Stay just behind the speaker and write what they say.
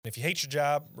if you hate your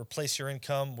job, replace your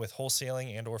income with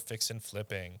wholesaling and or fix and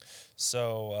flipping.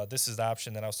 So this is the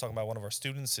option that I was talking about. One of our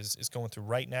students is going through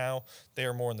right now. They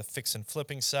are more on the fix and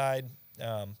flipping side.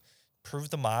 Prove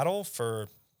the model for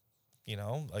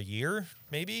a year,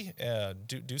 maybe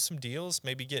do some deals,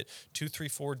 maybe get 2, 3,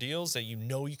 4 deals that you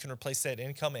can replace that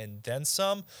income and then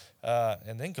some,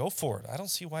 and then go for it. I don't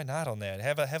see why not on that.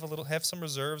 Have some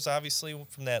reserves, obviously,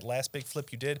 from that last big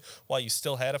flip you did while you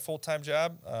still had a full-time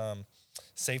job.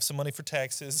 Save some money for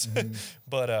taxes,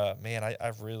 but man,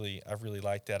 I really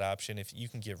like that option. If you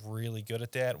can get really good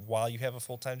at that while you have a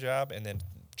full-time job and then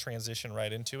transition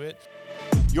right into it.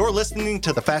 You're listening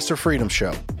to the Faster Freedom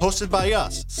Show, hosted by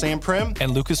us, Sam Prim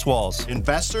And Lucas Walls,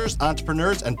 investors,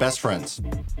 entrepreneurs, and best friends.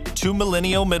 2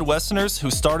 millennial Midwesterners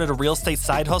who started a real estate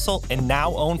side hustle and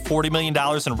now own $40 million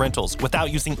in rentals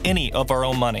without using any of our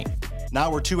own money.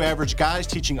 Now we're 2 average guys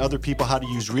teaching other people how to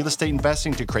use real estate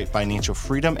investing to create financial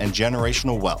freedom and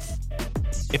generational wealth.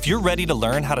 If you're ready to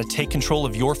learn how to take control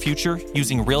of your future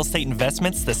using real estate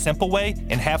investments the simple way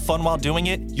and have fun while doing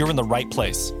it, you're in the right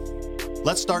place.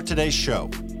 Let's start today's show.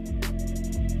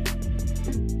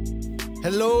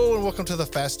 Hello and welcome to the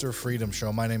Faster Freedom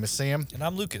Show. My name is Sam. And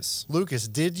I'm Lucas. Lucas,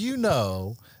 did you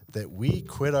know that we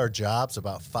quit our jobs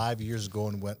about 5 years ago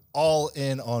and went all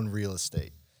in on real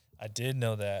estate? I did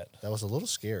know that. That was a little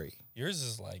scary. Yours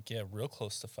is real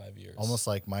close to 5 years. Almost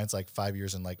like mine's like 5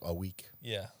 years in like a week.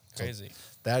 Yeah, crazy. So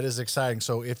that is exciting.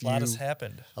 So a lot has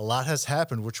happened. A lot has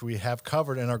happened, which we have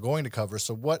covered and are going to cover.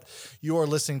 So what you are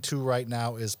listening to right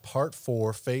now is part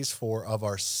 4, phase 4 of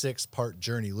our 6-part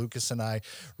journey. Lucas and I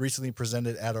recently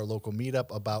presented at our local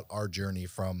meetup about our journey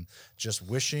from just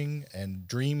wishing and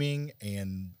dreaming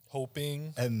and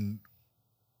hoping and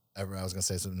I was going to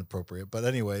say something inappropriate, but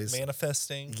anyways.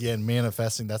 Manifesting. Yeah,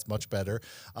 manifesting, that's much better.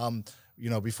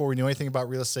 Before we knew anything about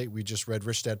real estate, we just read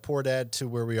Rich Dad, Poor Dad to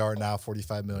where we are now,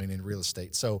 45 million in real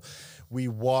estate. So we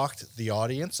walked the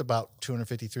audience, about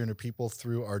 250, 300 people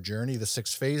through our journey, the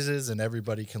 6 phases, and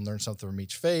everybody can learn something from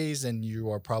each phase, and you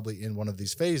are probably in one of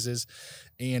these phases.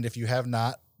 And if you have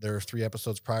not, there are 3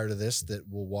 episodes prior to this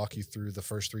that will walk you through the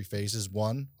first 3 phases.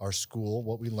 1, our school,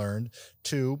 what we learned.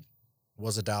 2,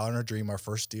 was $1 in our dream, our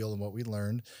first deal, and what we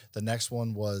learned. The next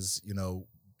one was,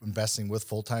 investing with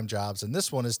full-time jobs. And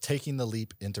this one is taking the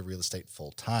leap into real estate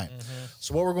full-time. Mm-hmm.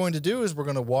 So what we're going to do is we're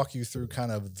going to walk you through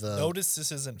kind of the... Notice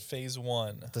this isn't phase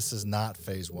 1. This is not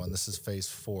phase 1. This is phase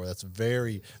 4. That's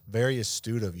very, very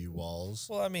astute of you, Walls.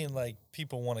 Well, I mean,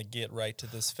 people want to get right to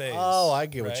this phase. Oh, I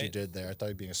get what you did there. I thought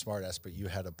you were being a smartass, but you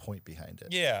had a point behind it.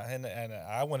 Yeah, and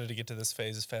I wanted to get to this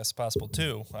phase as fast as possible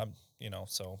too.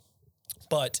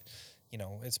 But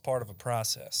it's part of a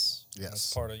process. Yes,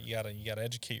 it's part of you gotta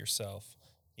educate yourself.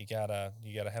 You gotta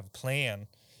have a plan,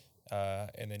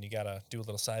 and then you gotta do a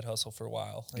little side hustle for a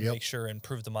while and make sure and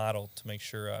prove the model to make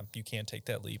sure you can take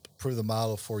that leap. Prove the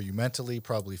model for you mentally,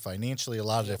 probably financially, a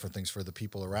lot of different things for the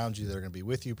people around you that are going to be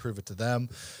with you. Prove it to them.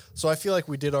 So I feel like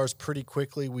we did ours pretty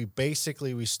quickly. We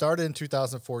started in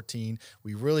 2014.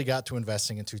 We really got to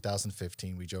investing in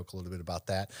 2015. We joke a little bit about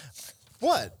that.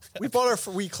 What?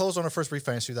 We closed on our first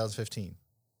refinance in 2015.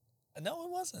 No,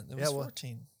 it wasn't. It was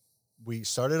 14. We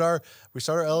started our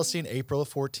LLC in April of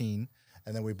 14,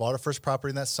 and then we bought our first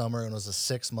property in that summer, and it was a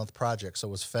 6-month project. So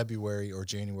it was February or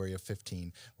January of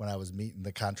 15 when I was meeting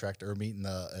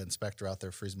the inspector out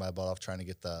there, freezing my butt off, trying to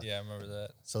get the... Yeah, I remember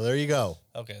that. So there you go.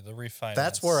 Okay, the refinance.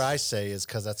 That's where I say is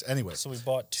because that's... Anyway. So we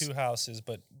bought 2 houses,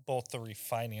 but both the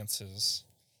refinances,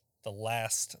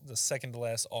 the second to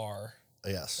last R...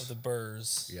 Yes. Of the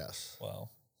Burrs. Yes. Well,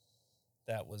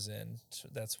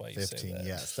 that's why you 15, say that.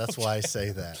 Yes, that's why I say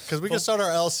that. Because we can start our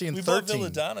LLC in 13. We bought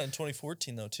Villadonna in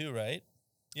 2014, though, too, right?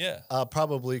 Yeah.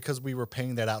 Probably because we were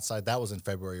paying that outside. That was in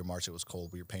February or March. It was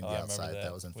cold. We were paying the outside.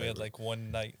 That was in February. We had one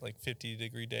night,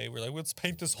 50-degree day. We're like, let's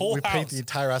paint this whole house. We paint the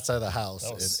entire outside of the house.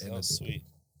 That was sweet.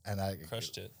 And I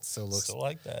crushed it. Still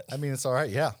like that. I mean, it's all right.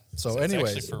 Yeah. So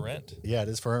anyways. It's actually for rent. Yeah, it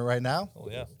is for rent right now. Oh,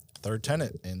 yeah. 3rd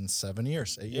tenant in 8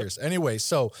 years. Anyway,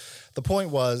 so the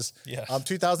point was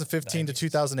 2015 to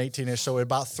 2018-ish, so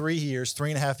about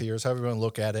 3.5 years, however you want to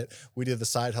look at it, we did the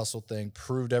side hustle thing,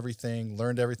 proved everything,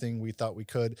 learned everything we thought we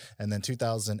could, and then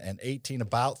 2018,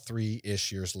 about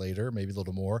 3-ish years later, maybe a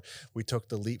little more, we took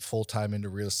the leap full-time into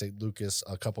real estate. Lucas,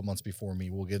 a couple months before me,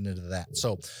 we'll get into that.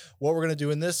 So what we're going to do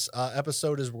in this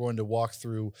episode is we're going to walk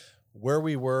through where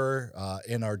we were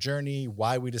in our journey,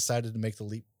 why we decided to make the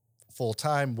leap full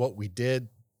time, what we did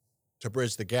to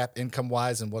bridge the gap income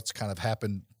wise, and what's kind of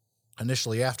happened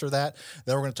initially after that.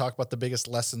 Then we're going to talk about the biggest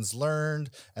lessons learned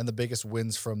and the biggest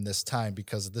wins from this time,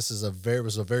 because this is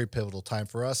was a very pivotal time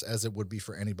for us, as it would be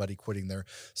for anybody quitting their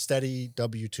steady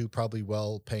W-2, probably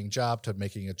well-paying job to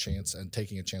making a chance and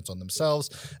taking a chance on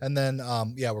themselves. And then,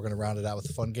 we're going to round it out with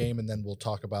a fun game, and then we'll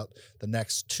talk about the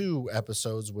next 2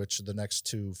 episodes, which the next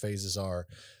 2 phases are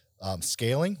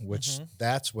scaling, which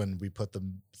that's when we put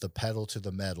the pedal to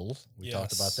the metal. We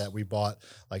talked about that. We bought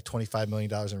like $25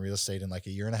 million in real estate in like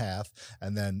a year and a half.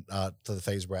 And then to the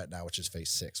phase we're at now, which is phase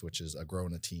 6, which is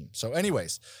growing a team. So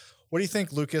anyways, what do you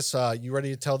think, Lucas? You ready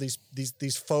to tell these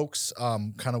folks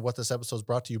kind of what this episode's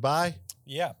brought to you by?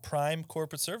 Yeah, Prime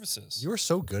Corporate Services. You are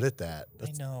so good at that.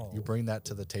 I know. You bring that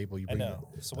to the table. I know.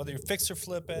 So whether you're fix or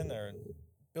flipping or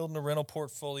building a rental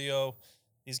portfolio,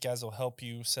 these guys will help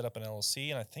you set up an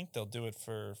LLC, and I think they'll do it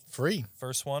for free.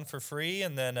 First one for free,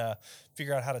 and then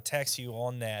figure out how to tax you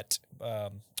on that,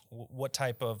 what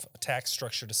type of tax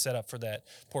structure to set up for that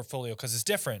portfolio, because it's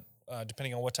different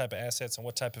depending on what type of assets and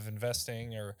what type of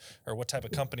investing or what type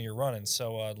of company you're running.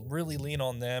 So really lean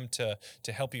on them to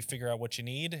help you figure out what you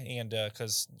need, and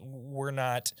because we're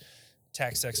not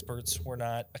tax experts, we're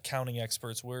not accounting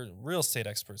experts, we're real estate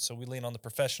experts, so we lean on the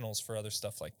professionals for other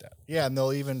stuff like that. Yeah, and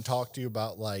they'll even talk to you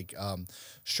about like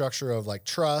structure of like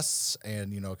trusts,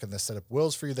 and can they set up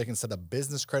wills for you? They can set up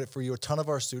business credit for you. A ton of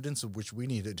our students, which we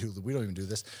need to do, we don't even do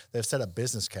this, they've set up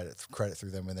business credit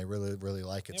through them, and they really, really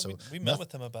like it. Yeah, so we met with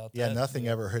them about that. Yeah, nothing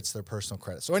ever hits their personal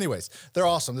credit. So anyways, they're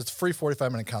awesome. It's a free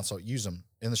 45-minute consult. Use them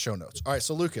in the show notes. All right,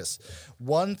 so Lucas,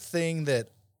 one thing that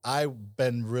I've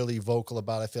been really vocal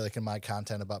about, I feel like in my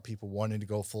content about people wanting to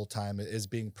go full time, is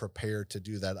being prepared to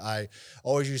do that. I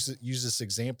always use this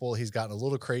example. He's gotten a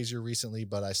little crazier recently,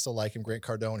 but I still like him. Grant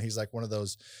Cardone. He's like one of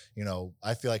those,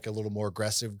 I feel like a little more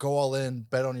aggressive, go all in,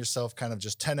 bet on yourself, kind of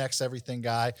just 10x everything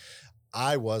guy.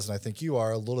 I was, and I think you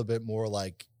are, a little bit more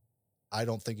like, I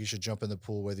don't think you should jump in the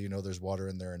pool whether there's water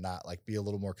in there or not. Like, be a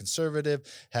little more conservative,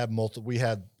 have we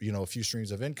had, a few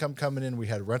streams of income coming in. We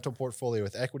had a rental portfolio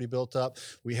with equity built up.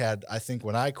 We had, I think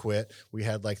when I quit, we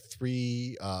had like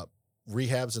 3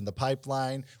 rehabs in the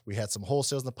pipeline. We had some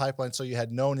wholesales in the pipeline. So you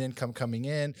had known income coming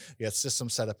in. You had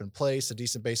systems set up in place, a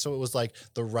decent base. So it was like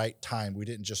the right time. We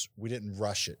didn't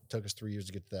rush it. It took us 3 years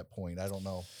to get to that point. I don't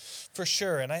know. For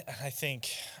sure. And I think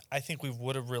we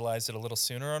would have realized it a little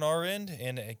sooner on our end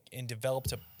and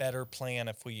developed a better plan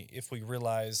if we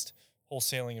realized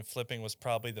wholesaling and flipping was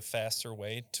probably the faster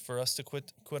way for us to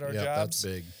quit our jobs. That's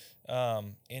big.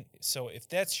 And so if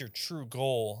that's your true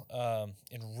goal,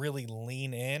 and really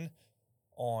lean in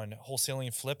on wholesaling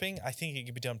and flipping, I think it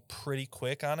can be done pretty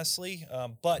quick, honestly.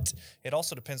 But it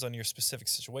also depends on your specific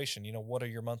situation. What are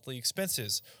your monthly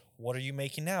expenses? What are you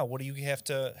making now? What do you have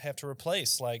to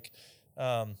replace? Like,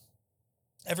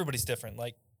 everybody's different.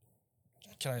 Like,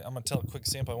 I'm going to tell a quick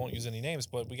example. I won't use any names,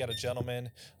 but we got a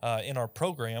gentleman in our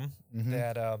program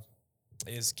that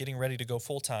is getting ready to go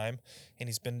full time, and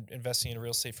he's been investing in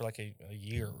real estate for like a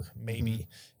year, maybe.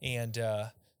 And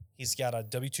he's got a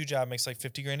W-2 job, makes like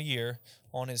 $50,000 a year.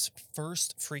 On his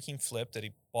first freaking flip that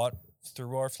he bought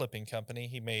through our flipping company,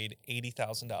 he made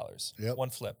 $80,000. Yep. One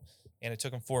flip. And it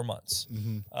took him 4 months.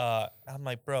 I'm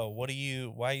like, bro, why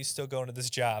are you still going to this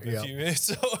job? Yep.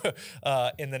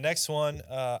 In the next one,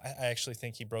 I actually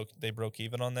think they broke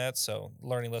even on that. So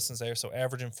learning lessons there. So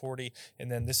averaging 40. And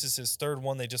then this is his third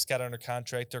one. They just got under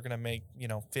contract. They're going to make,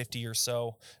 50 or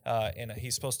so. And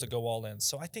he's supposed to go all in.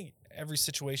 So I think every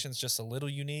situation is just a little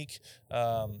unique.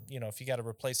 If you got to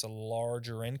replace a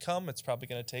larger income, it's probably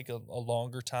going to take a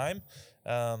longer time.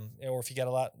 Or if you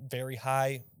got very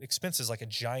high expenses, like a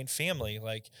giant family,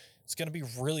 like it's going to be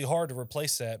really hard to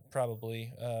replace that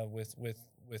probably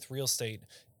with real estate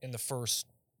in the first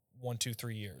 1, 2,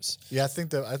 3 years. Yeah, I think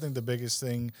the biggest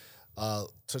thing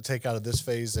to take out of this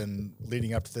phase and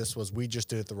leading up to this was we just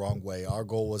did it the wrong way. Our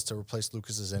goal was to replace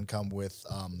Lucas's income with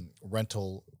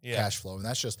rental cash flow, and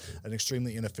that's just an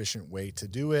extremely inefficient way to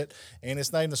do it. And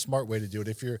it's not even a smart way to do it.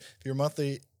 If your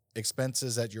monthly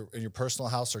expenses in your personal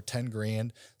house are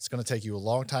 $10,000, it's going to take you a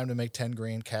long time to make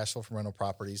 $10,000 cash flow from rental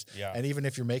properties. Yeah. And even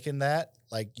if you're making that,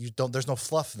 like there's no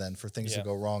fluff then for things to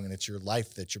go wrong. And it's your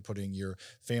life that you're putting, your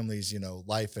family's,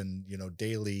 life and,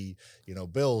 daily,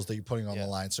 bills that you're putting on the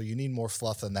line. So you need more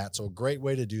fluff than that. So a great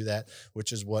way to do that,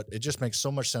 which is it just makes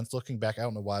so much sense looking back. I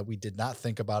don't know why we did not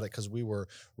think about it, because we were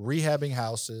rehabbing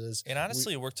houses. And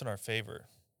honestly, it worked in our favor.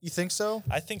 You think so?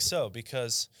 I think so,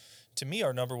 because to me,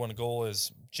 our number one goal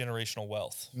is generational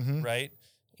wealth, right?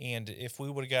 And if we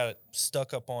would have got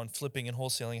stuck up on flipping and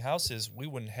wholesaling houses, we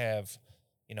wouldn't have,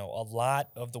 a lot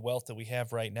of the wealth that we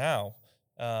have right now.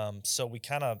 So we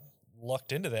kind of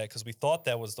lucked into that because we thought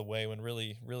that was the way when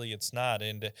really it's not.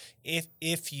 And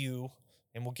if you,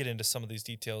 and we'll get into some of these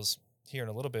details here in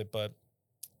a little bit, but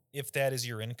if that is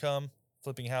your income,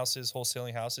 flipping houses,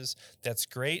 wholesaling houses, that's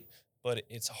great, but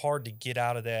it's hard to get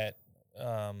out of that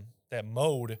that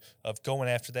mode of going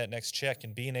after that next check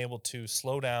and being able to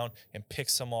slow down and pick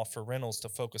some off for rentals to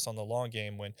focus on the long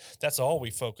game when that's all we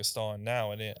focused on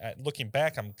now. And looking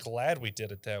back, I'm glad we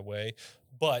did it that way,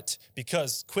 but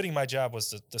because quitting my job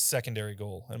was the secondary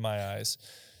goal in my eyes.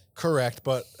 Correct,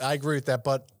 but I agree with that.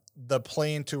 But the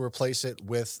plan to replace it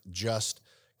with just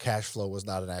cash flow was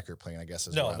not an accurate plan, I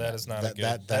guess. No, that is not a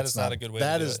good. That is not a good way.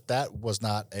 To do it. That was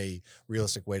not a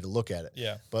realistic way to look at it.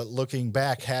 Yeah. But looking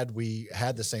back, had we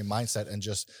had the same mindset and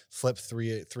just flipped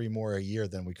three more a year,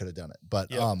 then we could have done it.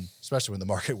 But especially when the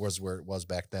market was where it was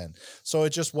back then, so it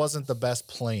just wasn't the best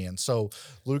plan. So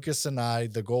Lucas and I,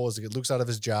 the goal was to get Lucas out of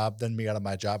his job, then me out of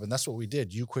my job, and that's what we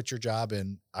did. You quit your job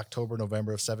in October,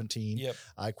 November of 17. Yep.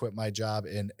 I quit my job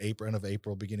in end of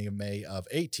April, beginning of May of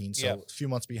 18. So a few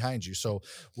months behind you. So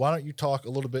why don't you talk a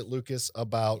little bit, Lucas,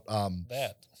 about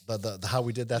that the how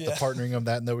we did that, the partnering of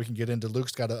that, and then we can get into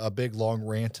Luke's got a big long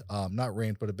rant, not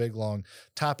rant, but a big long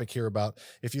topic here about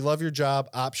if you love your job,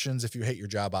 options, if you hate your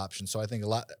job, options. So I think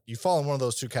you fall in one of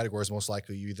those two categories. Most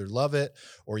likely you either love it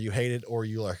or you hate it or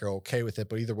you are okay with it.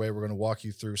 But either way, we're going to walk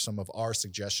you through some of our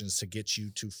suggestions to get you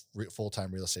to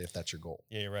full-time real estate if that's your goal.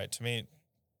 Yeah, you're right. To me,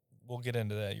 we'll get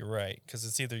into that. You're right. Because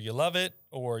it's either you love it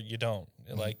or you don't.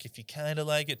 Mm-hmm. Like, if you kind of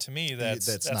like it, to me,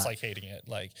 that's like hating it.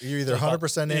 Like, you're either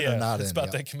 100% in or not in. It's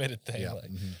about that committed thing. Yeah.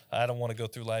 Like, I don't want to go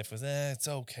through life with, it's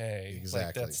okay.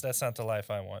 Exactly. Like, that's not the life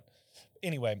I want.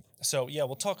 Anyway, so yeah,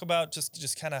 we'll talk about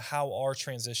just kind of how our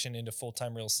transition into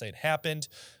full-time real estate happened.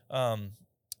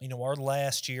 Our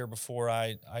last year before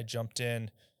I jumped in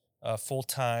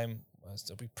full-time,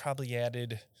 we probably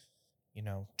added,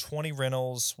 20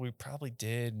 rentals. We probably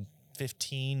did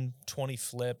 15, 20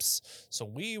 flips. So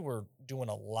we were doing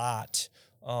a lot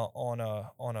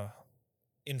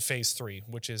in phase 3,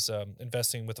 which is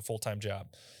investing with a full-time job.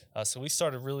 So we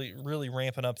started really, really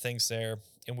ramping up things there,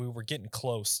 and we were getting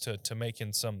close to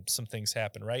making some things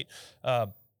happen, right?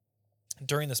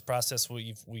 During this process,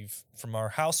 we've from our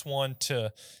house one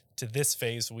to this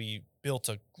phase, we built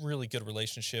a really good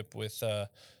relationship with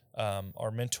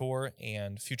our mentor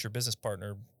and future business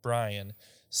partner, Brian.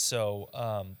 So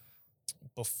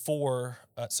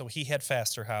so he had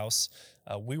Faster House.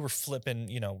 We were flipping,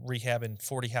 rehabbing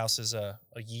 40 houses a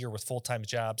year with full-time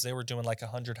jobs. They were doing like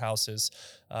 100 houses.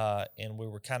 And we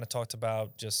were kind of talked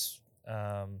about just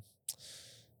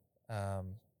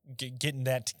getting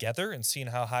that together and seeing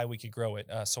how high we could grow it.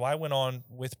 So I went on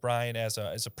with Brian as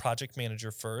a project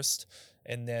manager first,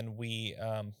 and then we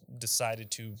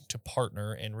decided to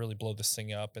partner and really blow this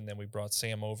thing up. And then we brought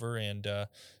Sam over and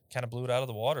kind of blew it out of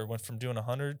the water. Went from doing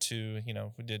 100 to,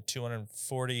 we did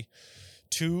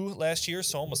 242 last year,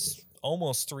 so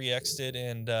almost 3x'd it.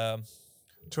 And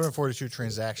 242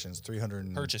 transactions,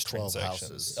 312 purchase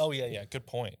transactions. Houses. Oh yeah, good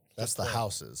point. That's the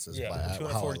houses.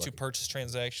 242 purchase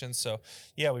transactions. So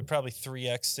yeah, we probably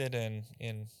 3x'd it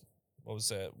in what was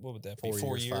that? What would that be?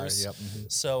 4 years. Yep.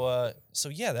 Mm-hmm. So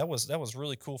yeah, that was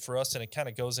really cool for us, and it kind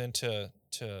of goes into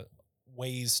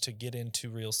ways to get into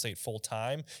real estate full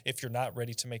time if you're not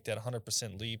ready to make that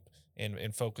 100% leap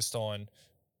and focused on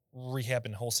rehab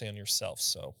and wholesaling yourself.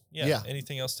 So yeah.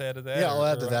 Anything else to add to that? Yeah, I'll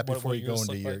add to that before you go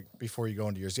into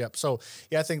yours. Yep. So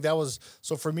yeah, I think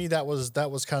for me that was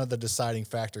kind of the deciding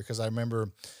factor, because I remember,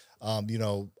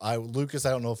 Lucas,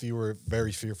 I don't know if you were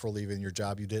very fearful leaving your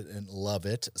job. You didn't love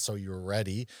it, so you were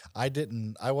ready. I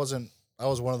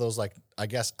was one of those, like, I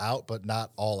guess out, but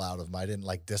not all out of I didn't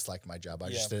dislike my job. I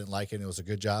just didn't like it. And it was a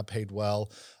good job, paid well,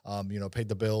 paid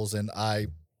the bills. And I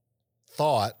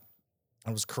thought I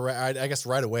was correct. I guess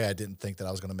right away I didn't think that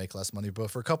I was going to make less money,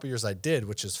 but for a couple of years I did,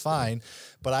 which is fine.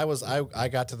 But I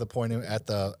got to the point at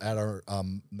our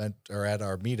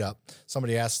meetup,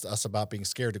 somebody asked us about being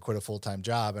scared to quit a full-time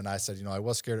job, and I said, I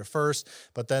was scared at first,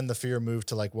 but then the fear moved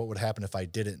to what would happen if I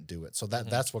didn't do it. So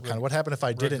that's what happened if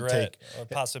I didn't take a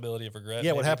possibility of regret.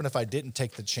 Yeah, maybe. What happened if I didn't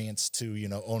take the chance to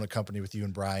own a company with you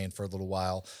and Brian for a little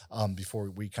while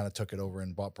before we kind of took it over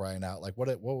and bought Brian out? Like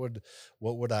what would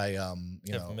I have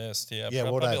missed? Yeah,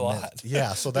 what I a lot.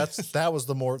 Yeah, so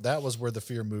that was where the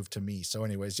fear moved to me. So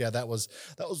anyways, yeah, that was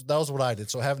what I did.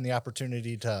 So having the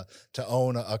opportunity to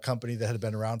own a company that had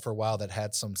been around for a while, that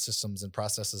had some systems and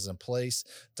processes in place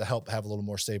to help have a little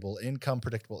more stable income,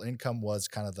 predictable income, was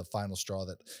kind of the final straw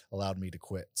that allowed me to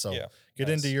quit. So get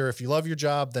into if you love your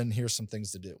job, then here's some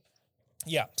things to do.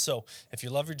 Yeah, so if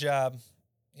you love your job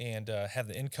and have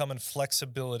the income and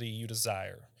flexibility you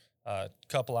desire,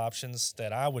 couple options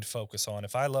that I would focus on.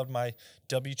 If I loved my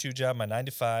W-2 job, my 9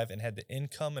 to 5, and had the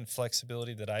income and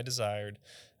flexibility that I desired,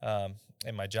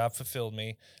 and my job fulfilled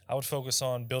me, I would focus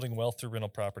on building wealth through rental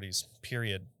properties,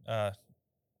 period.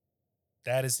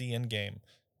 That is the end game.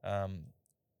 And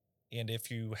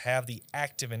if you have the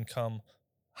active income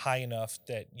high enough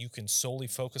that you can solely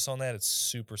focus on that, it's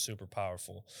super, super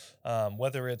powerful.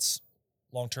 Whether it's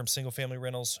long-term single-family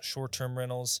rentals, short-term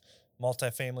rentals,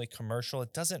 multifamily, commercial,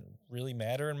 it doesn't really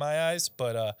matter in my eyes,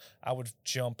 but I would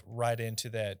jump right into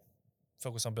that,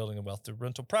 focus on building a wealth through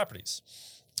rental properties.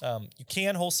 You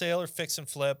can wholesale or fix and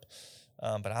flip,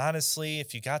 but honestly,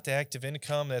 if you got the active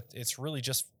income, that it's really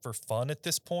just for fun at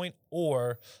this point,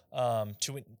 or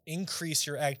to increase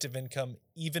your active income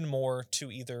even more,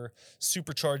 to either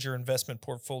supercharge your investment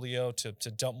portfolio, to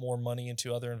dump more money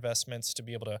into other investments, to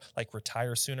be able to like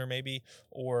retire sooner maybe,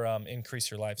 or increase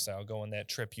your lifestyle, go on that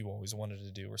trip you always wanted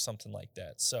to do or something like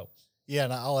that. So Yeah,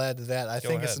 and I'll add to that. I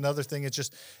think it's ahead. another thing. It's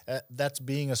just that's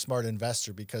being a smart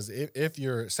investor, because if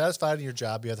you're satisfied in your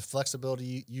job, you have the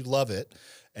flexibility, you love it,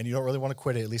 and you don't really want to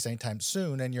quit it at least anytime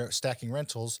soon, and you're stacking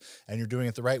rentals and you're doing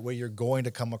it the right way, you're going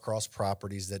to come across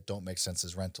properties that don't make sense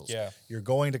as rentals. Yeah. You're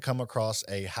going to come across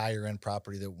a higher end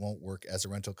property that won't work as a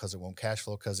rental because it won't cash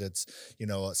flow, because it's, a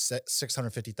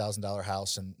 $650,000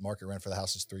 house and market rent for the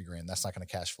house is $3,000. That's not going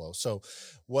to cash flow. So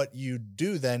what you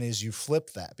do then is you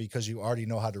flip that, because you already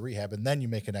know how to rehab, and then you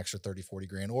make an extra 30, 40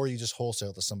 grand, or you just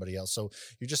wholesale to somebody else. So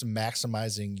you're just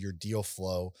maximizing your deal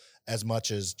flow as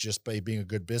much as just by being a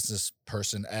good business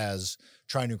person as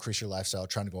trying to increase your lifestyle,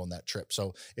 trying to go on that trip.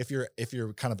 So if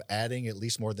you're kind of adding at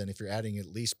least more than, if you're adding at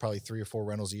least probably 3 or 4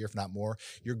 rentals a year, if not more,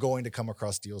 you're going to come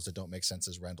across deals that don't make sense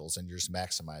as rentals, and you're just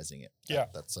maximizing it. Yeah.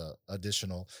 That's a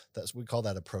additional, we call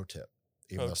that a pro tip,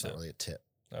 even though it's not really a tip.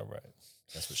 All right.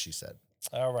 That's what she said.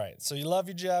 All right. So you love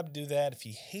your job, do that. If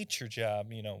you hate your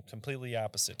job, completely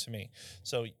opposite to me.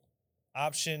 So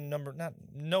option number,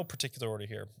 no particular order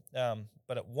here,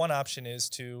 but one option is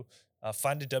to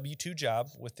find a W-2 job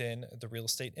within the real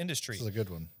estate industry. This is a good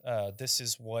one. This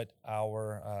is what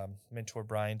our mentor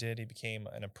Brian did. He became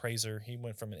an appraiser. He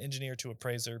went from an engineer to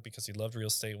appraiser because he loved real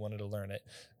estate, wanted to learn it.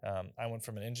 I went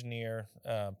from an engineer,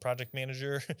 project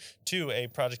manager to a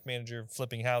project manager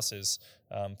flipping houses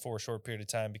for a short period of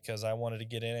time because I wanted to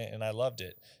get in it and I loved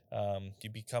it. You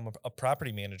become a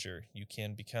property manager. You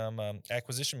can become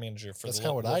acquisition manager for That's the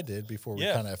kind of what I did before we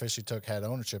Yeah. kind of officially had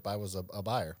ownership. I was a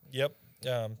buyer. Yep.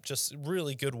 Just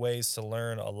really good ways to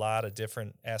learn a lot of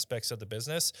different aspects of the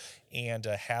business and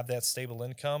have that stable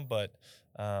income, but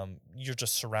you're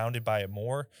just surrounded by it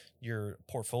more. Your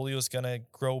portfolio is going to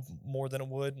grow more than it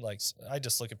would. Like I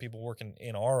just look at people working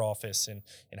in our office and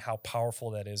how powerful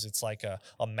that is. It's like a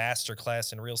master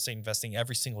class in real estate investing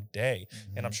every single day.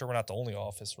 And I'm sure we're not the only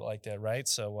office like that, right?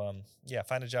 So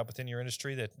find a job within your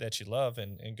industry that you love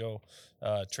and go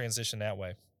transition that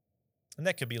way. And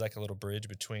that could be like a little bridge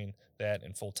between that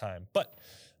and full time. But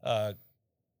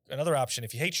another option,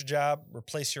 if you hate your job,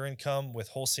 replace your income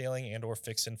with wholesaling and or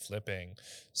fix and flipping.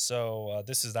 So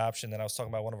this is the option that I was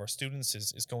talking about. One of our students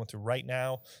is going through right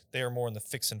now. They are more on the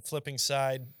fix and flipping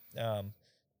side.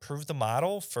 Prove the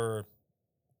model for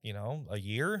a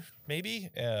year, maybe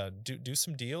do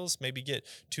some deals, maybe get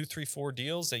 2, 3, 4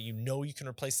 deals that you can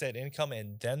replace that income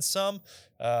and then some,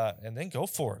 and then go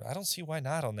for it. I don't see why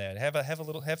not on that.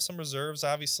 Have some reserves,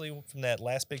 obviously, from that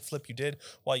last big flip you did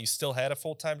while you still had a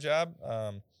full-time job.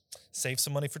 Save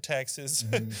some money for taxes,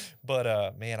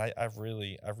 but man, I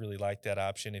really like that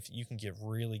option. If you can get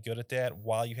really good at that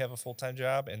while you have a full-time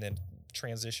job and then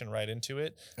transition right into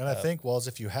it. And I think, Wells,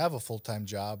 if you have a full-time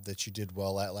job that you did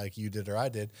well at, like you did or I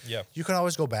did, Yeah. you can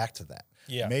always go back to that.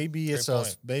 Yeah, Maybe great it's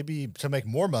point. maybe to make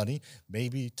more money,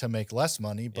 maybe to make less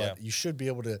money, but Yeah. you should be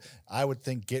able to, I would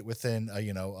think, get within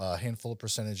a handful of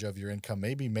percentage of your income,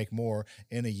 maybe make more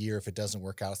in a year if it doesn't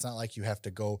work out. It's not like you have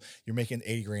to go, you're making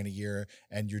 80 grand a year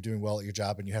and you're doing well at your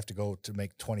job and you have to go to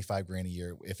make 25 grand a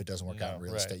year if it doesn't work out in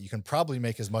real right. estate. You can probably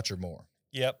make as much or more.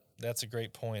 Yep, that's a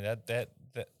great point. That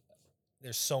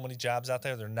there's so many jobs out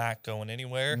there, they're not going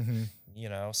anywhere.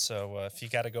 So if you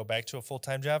got to go back to a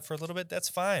full-time job for a little bit, that's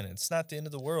fine. It's not the end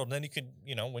of the world. And then you could,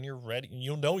 when you're ready,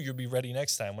 you'll be ready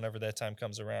next time whenever that time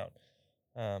comes around.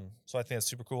 So I think that's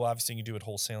super cool. Obviously, you can do it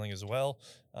wholesaling as well.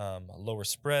 Lower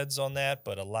spreads on that,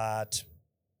 but a lot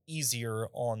easier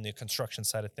on the construction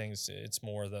side of things. It's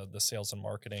more the sales and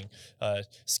marketing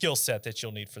skill set that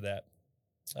you'll need for that.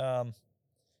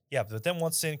 But then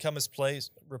once the income is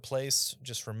replaced,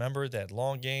 just remember that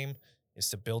long game is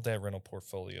to build that rental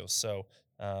portfolio. So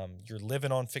you're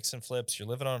living on fix and flips, you're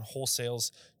living on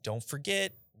wholesales. Don't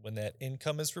forget, when that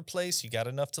income is replaced, you got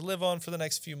enough to live on for the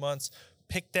next few months.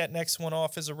 pick that next one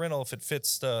off as a rental if it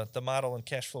fits the model and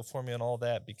cash flow formula and all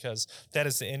that, because that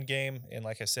is the end game. And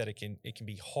like I said, it can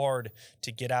be hard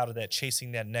to get out of that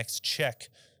chasing that next check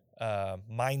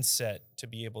mindset to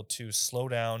be able to slow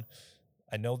down.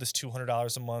 I know this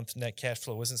 $200 a month net cash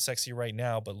flow isn't sexy right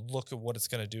now, but look at what it's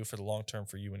going to do for the long term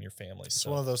for you and your family. It's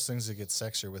one of those things that gets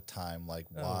sexier with time, like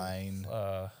wine,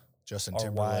 Justin our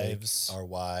Timberlake, wives. our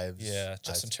wives. Yeah,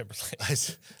 Justin Timberlake.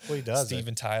 Well, he does.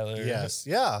 Steven Tyler. Yes.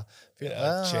 Yeah. I don't know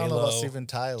about J-Lo, Steven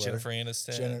Tyler. Jennifer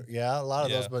Aniston. Yeah, a lot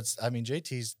of those. But I mean,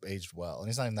 JT's aged well, and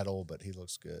he's not even that old, but he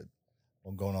looks good.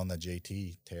 I'm going on the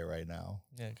JT tear right now.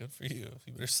 Yeah, good for you.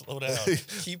 You better slow down.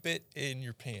 Keep it in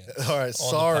your pants. All right.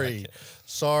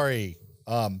 Sorry.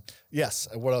 Yes.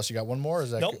 What else? You got one more? Or is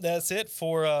that nope, that's it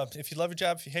for if you love your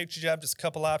job, if you hate your job, just a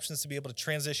couple options to be able to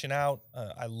transition out.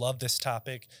 I love this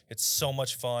topic. It's so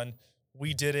much fun.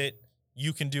 We did it.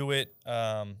 You can do it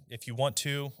if you want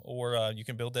to, or you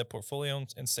can build that portfolio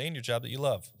and stay in your job that you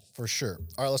love. For sure.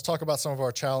 All right, let's talk about some of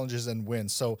our challenges and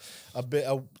wins. So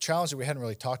a challenge that we hadn't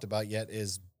really talked about yet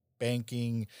is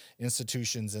banking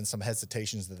institutions and some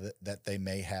hesitations that they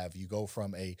may have. You go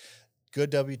from a good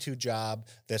W-2 job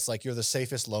that's like you're the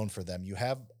safest loan for them. You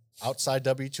have outside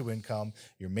W-2 income.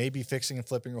 You're maybe fixing and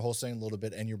flipping or wholesaling a little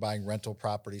bit, and you're buying rental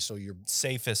property. So you're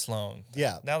safest loan.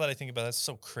 Yeah. Now that I think about it, that's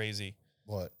so crazy.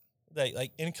 What?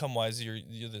 Like income wise,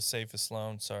 you're the safest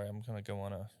loan. Sorry, I'm gonna go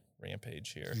on a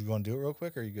rampage here. You want to do it real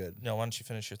quick, or are you good? No, why don't you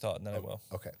finish your thought and then I will.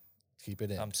 Okay. Keep it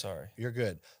in. I'm sorry. You're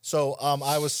good. So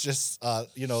I was just,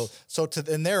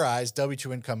 in their eyes,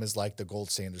 W-2 income is like the gold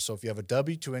standard. So if you have a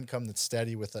W-2 income that's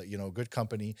steady with a, good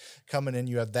company coming in,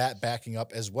 you have that backing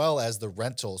up as well as the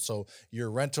rental. So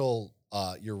your rent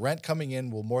coming in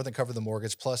will more than cover the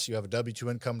mortgage. Plus you have a W-2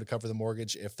 income to cover the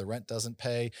mortgage if the rent doesn't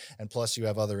pay. And plus you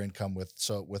have other income with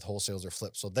wholesales or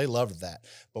flips. So they loved that.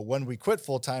 But when we quit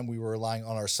full time, we were relying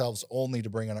on ourselves only to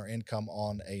bring in our income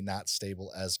on a not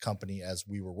stable as company as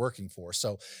we were working for.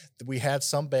 So we had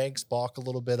some banks balk a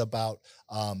little bit about,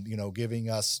 giving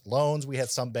us loans. We had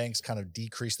some banks kind of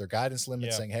decrease their guidance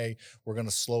limit saying, hey, we're going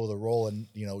to slow the roll. And,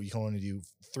 you can only do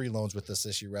 3 loans with us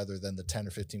this year rather than the 10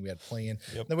 or 15 we had planned.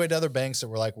 Yep. Then we had other banks that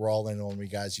were like, we're all in on you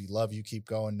guys. You keep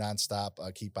going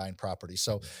nonstop, keep buying property.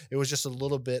 So it was just a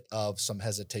little bit of some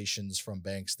hesitations from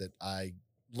banks that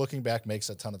looking back makes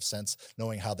a ton of sense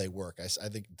knowing how they work. I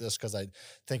think just because I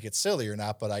think it's silly or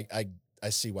not, but I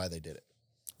see why they did it.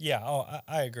 Yeah,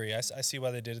 I agree. I see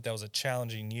why they did it. That was a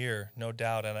challenging year, no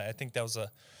doubt. And I think that was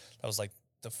like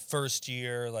the first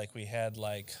year, like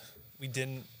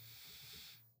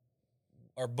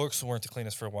our books weren't the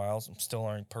cleanest for a while. Still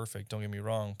aren't perfect. Don't get me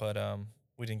wrong, but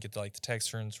we didn't get the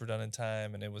tax returns were done in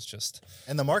time, and it was just.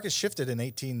 And the market shifted in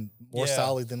 18 more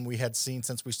solid than we had seen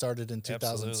since we started in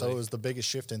 2000. Absolutely. So it was the biggest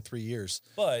shift in 3 years,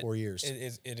 but 4 years.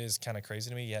 It is kind of crazy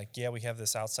to me. Yeah, we have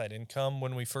this outside income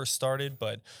when we first started,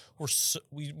 but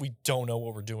we don't know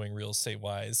what we're doing real estate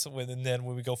wise. And then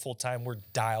when we go full time, we're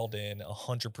dialed in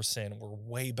 100%. We're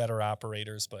way better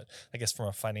operators, but I guess from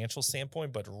a financial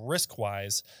standpoint, but risk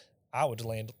wise. I would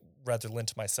rather lend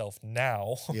to myself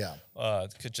now. Yeah.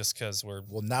 Just because we're.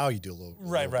 Well, now you do a little.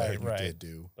 Right. You did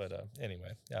do. But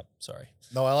anyway, yeah, sorry.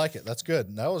 No, I like it. That's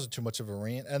good. That wasn't too much of a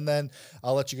rant. And then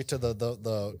I'll let you get to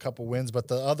the couple wins. But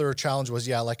the other challenge was,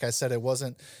 like I said, it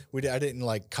wasn't, I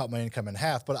didn't cut my income in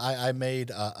half, but I made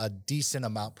a decent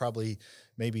amount, probably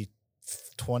maybe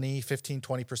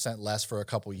 20% less for a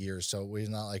couple years. So it was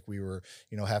not like we were,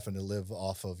 having to live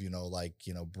off of,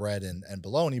 bread and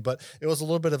bologna, but it was a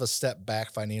little bit of a step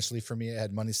back financially for me. I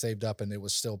had money saved up and it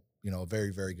was still,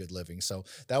 very, very good living. So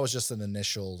that was just an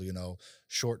initial,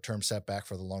 short-term setback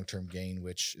for the long-term gain,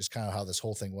 which is kind of how this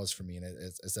whole thing was for me. And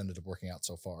it's ended up working out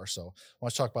so far. So I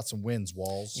want to talk about some wins,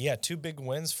 Walls. Yeah. 2 big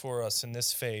wins for us in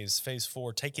this phase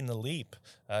 4, taking the leap.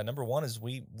 Number one is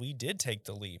we did take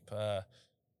the leap.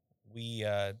 We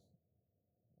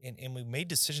made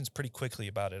decisions pretty quickly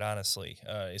about it, honestly.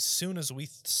 As soon as we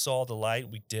saw the light,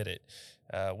 we did it.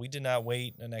 We did not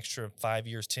wait an extra 5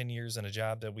 years, 10 years in a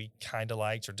job that we kind of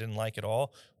liked or didn't like at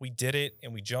all. We did it,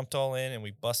 and we jumped all in, and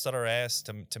we busted our ass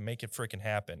to make it freaking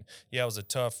happen. Yeah, it was a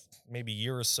tough maybe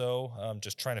year or so,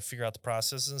 just trying to figure out the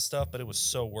processes and stuff, but it was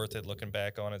so worth it looking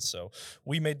back on it. So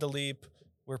we made the leap.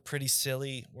 We're pretty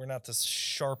silly. We're not the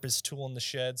sharpest tool in the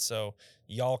shed, so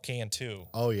y'all can too.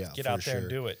 Oh, yeah. Get out there and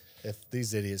do it. If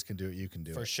these idiots can do it, you can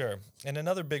do it. For sure. And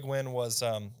another big win was,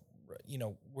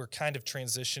 we're kind of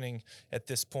transitioning at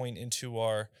this point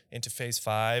into phase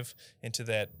 5, into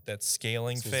that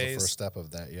scaling This was phase. the first step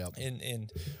of that. Yep.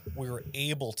 And we were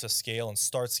able to scale and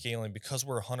start scaling because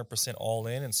we're 100% all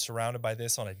in and surrounded by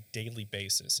this on a daily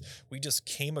basis. We just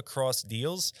came across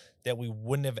deals that we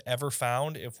wouldn't have ever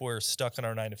found if we're stuck in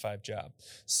our 9-to-5 job.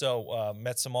 So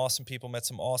met some awesome people, met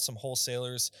some awesome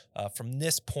wholesalers. From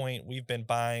this point, we've been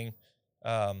buying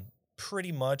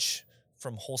pretty much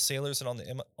from wholesalers and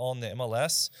on the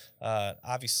MLS.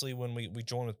 Obviously, when we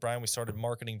joined with Brian, we started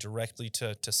marketing directly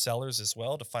to sellers as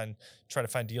well to try to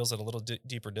find deals at a little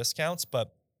deeper discounts.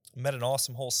 But met an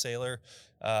awesome wholesaler,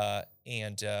 sorry,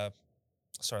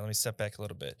 let me step back a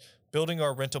little bit. Building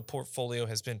our rental portfolio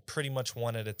has been pretty much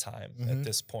one at a time at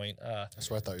this point. That's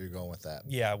where I thought you were going with that.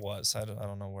 Yeah, I was. I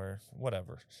don't know where.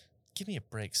 Whatever. Give me a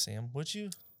break, Sam. Would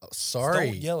you? Oh, sorry,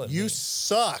 Don't yell at you me.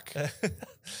 suck.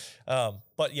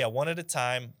 But yeah, one at a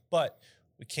time. But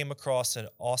we came across an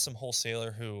awesome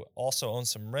wholesaler who also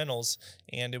owns some rentals,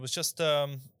 and it was just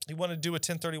he wanted to do a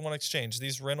 1031 exchange.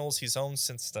 These rentals he's owned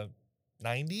since the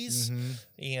 90s,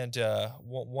 and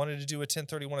wanted to do a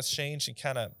 1031 exchange and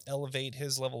kind of elevate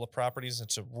his level of properties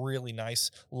into really nice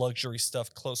luxury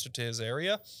stuff closer to his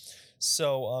area.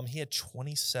 So he had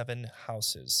 27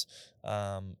 houses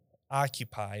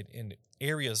occupied in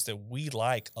areas that we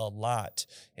like a lot,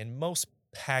 and most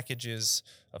packages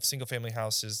of single family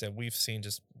houses that we've seen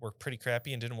just were pretty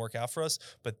crappy and didn't work out for us.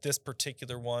 But this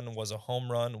particular one was a home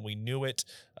run. We knew it.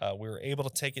 We were able to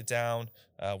take it down.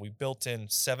 We built in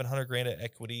 $700,000 of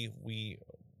equity. We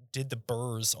did the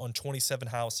burrs on 27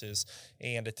 houses.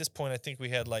 And at this point, I think we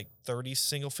had like 30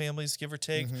 single families, give or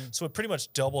take. So it pretty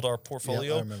much doubled our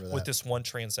portfolio with this one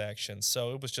transaction.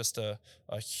 So it was just a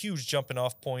huge jumping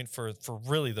off point for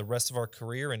really the rest of our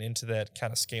career and into that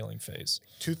kind of scaling phase.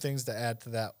 Two things to add to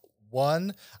that.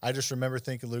 One, I just remember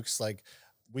thinking, Luke's like,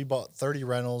 we bought 30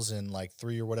 rentals in like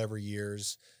 3 or whatever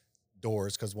years,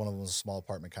 doors, because one of them was a small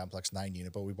apartment complex, 9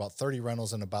 unit, but we bought 30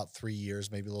 rentals in about 3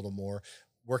 years, maybe a little more,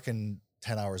 working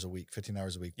 10 hours a week, 15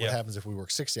 hours a week. What happens if we work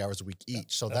 60 hours a week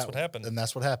each? So that's what happened. And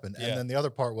that's what happened. Yeah. And then the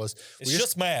other part was, it's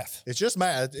just math. It's just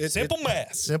math. Simple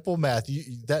math. Simple math.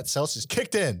 That Celsius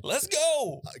kicked in. Let's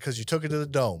go. Because you took it to the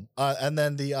dome. And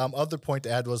then the other point to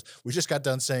add was we just got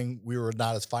done saying we were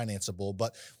not as financeable,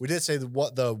 but we did say the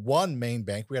one main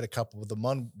bank, we had a couple, the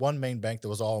one main bank that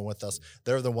was all in with us.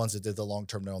 They're the ones that did the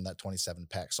long-term loan, that 27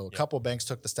 pack. So a couple of banks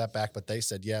took the step back, but they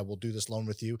said, yeah, we'll do this loan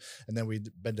with you. And then we've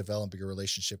been developing a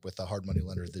relationship with the hard money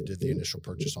lender that did the initial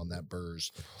purchase on that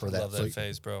burrs for that. Love that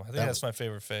phase, bro. I think that's my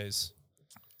favorite phase.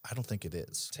 I don't think it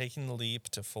is. Taking the leap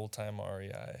to full-time REI.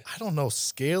 I don't know.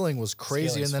 Scaling was crazy,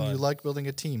 Scaling's and then fun. you like building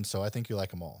a team, so I think you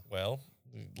like them all. Well,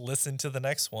 listen to the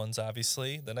next ones,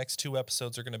 obviously. The next 2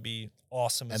 episodes are going to be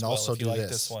awesome as And well also if you do like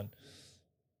this. this one.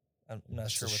 I'm not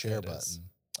That's sure the what share that button. is.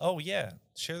 Oh, yeah.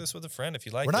 Share this with a friend if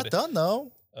you like We're not done,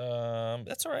 though.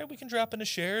 That's all right. We can drop in a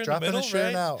share Drop in the middle, in a share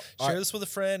right? now. All Share right. this with a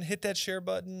friend. Hit that share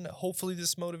button. Hopefully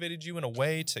this motivated you in a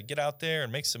way to get out there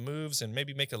and make some moves and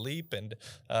maybe make a leap. And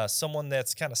someone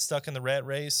that's kind of stuck in the rat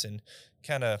race and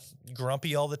kind of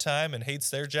grumpy all the time and hates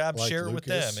their job, Like share it with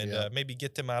them Lucas, and maybe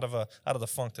get them out of the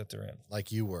funk that they're in.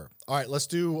 Like you were. All right, let's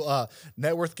do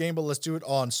net worth game, but let's do it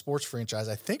on sports franchise.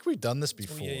 I think we've done this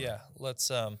before. Yeah. Let's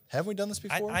Have we done this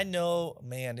before? I know,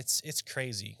 man, it's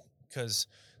crazy because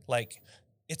like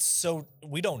it's so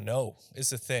we don't know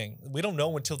is the thing. We don't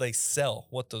know until they sell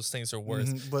what those things are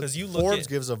worth. But you look Forbes at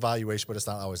gives a valuation, but it's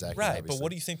not always accurate. right. obviously. But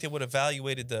what do you think they would have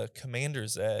evaluated the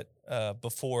Commanders at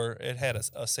before it had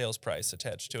a sales price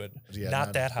attached to it? Yeah,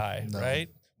 not that high, no. right?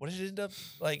 What did it end up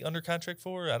like under contract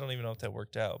for? I don't even know if that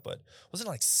worked out, but wasn't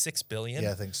it like $6 billion?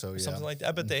 Yeah, I think so. Or Yeah. something like that.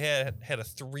 I bet they had a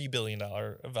 $3 billion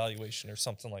evaluation or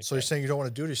something like So that. you're saying you don't want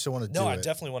to do it, or you still want to do it? No, I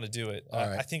definitely want to do it. All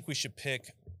right. I think we should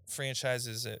pick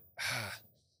franchises that.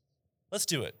 Let's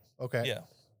do it. Okay. Yeah.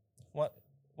 Why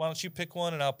don't you pick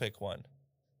one and I'll pick one?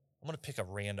 I'm gonna pick a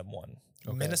random one.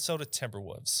 Okay. Minnesota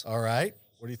Timberwolves. All right.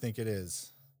 What do you think it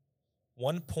is?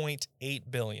 $1.8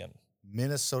 billion.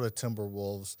 Minnesota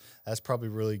Timberwolves. That's probably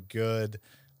really good.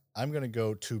 I'm going to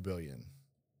go $2 billion.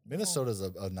 Minnesota's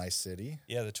a nice city.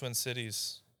 Yeah, the Twin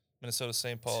Cities, Minnesota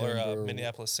St. Paul or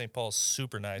Minneapolis St. Paul is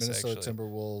super nice. Minnesota actually,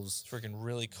 Timberwolves. it's freaking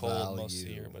really cold most of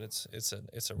the value. year, but it's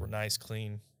a nice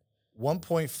clean.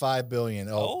 $1.5 billion.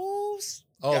 Oh,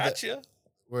 Oh, gotcha.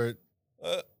 We're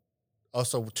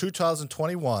so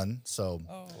 2021. So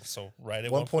So right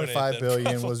at 1.5 billion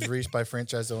then, was probably. reached by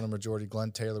franchise owner majority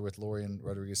Glenn Taylor with Lori and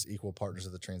Rodriguez equal partners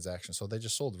of the transaction. So they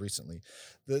just sold recently.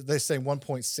 They say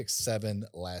 1.67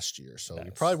 last year. So you're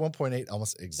Nice. probably 1.8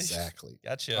 almost exactly.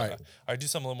 Gotcha. All All right. right, do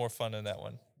something a little more fun in that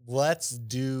one. Let's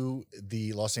do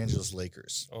the Los Angeles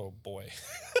Lakers. Oh boy.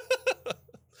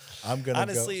 I'm gonna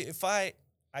honestly, if I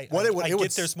What it would- I it get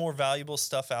would- there's more valuable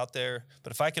stuff out there,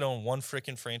 but if I could own one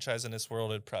freaking franchise in this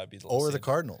world, it'd probably be the or Los the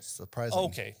Cardinals. Surprisingly.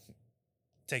 Okay,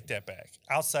 take that back.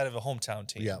 Outside of a hometown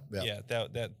team, Yeah, yeah.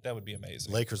 that would be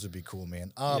amazing. Lakers would be cool,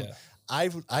 man. Yeah. I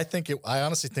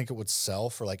honestly think it would sell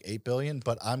for like $8 billion,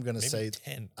 but I'm gonna Maybe say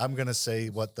 10. I'm gonna say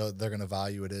what they're gonna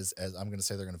value it is as I'm gonna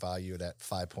say they're gonna value it at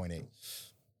 5.8.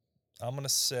 I'm gonna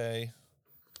say.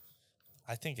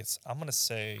 I'm gonna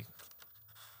say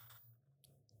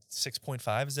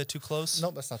 6.5. Is that too close?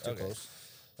 Nope, that's not too Okay. close.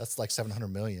 That's like 700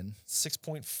 million.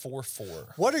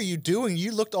 6.44. What are you doing?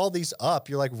 You looked all these up.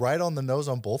 You're like right on the nose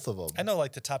on both of them. I know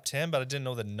like the top 10, but I didn't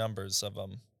know the numbers of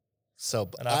them. So,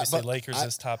 And obviously but Lakers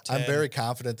is top 10. I'm very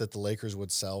confident that the Lakers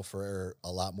would sell for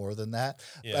a lot more than that.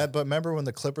 Yeah. But remember when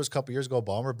the Clippers a couple years ago,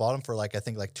 Ballmer bought them for like, I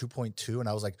think like 2.2. And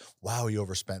I was like, wow, he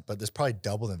overspent. But there's probably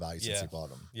double in value since Yeah. he bought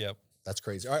them. Yep. That's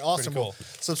crazy. All right, awesome. cool. Well,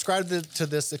 subscribe to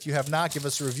this if you have not. Give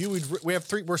us a review.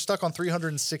 We're stuck on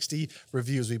 360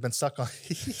 reviews. We've been stuck on.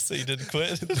 So you didn't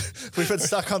quit? We've been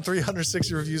stuck on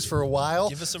 360 reviews for a while.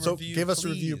 Give us a so review, give us a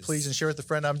review, please. please, and share with a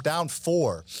friend. I'm down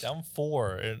 4. Down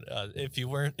 4. And if you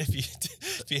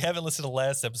haven't listened to the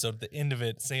last episode, at the end of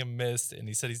it, Sam missed, and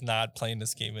he said he's not playing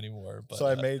this game anymore. But So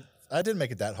I didn't make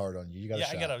it that hard on you. You got a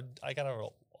shot. I got a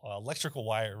electrical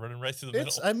wire running right through the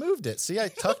middle. I moved it. See, I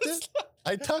tucked it.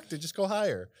 I tucked it. Just go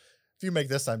higher. If you make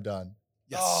this, I'm done.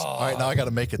 Yes. Oh. All right, now I got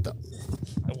to make it though.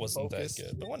 It wasn't Focus.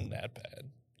 that good. It wasn't that bad.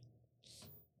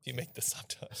 If you make this up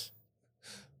to us.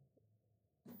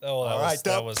 Oh, All right,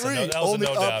 that was three. that was Only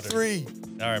a no up doubter. 3.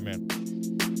 All right, man.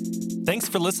 Thanks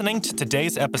for listening to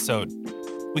today's episode.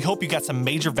 We hope you got some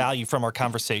major value from our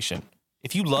conversation.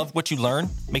 If you love what you learn,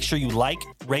 make sure you like,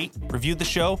 rate, review the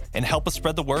show, and help us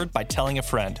spread the word by telling a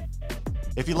friend.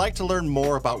 If you'd like to learn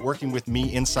more about working with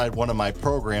me inside one of my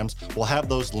programs, we'll have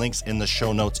those links in the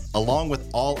show notes, along with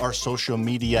all our social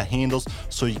media handles,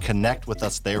 so you connect with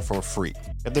us there for free.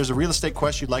 If there's a real estate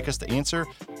question you'd like us to answer,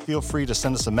 feel free to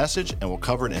send us a message and we'll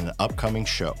cover it in an upcoming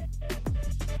show.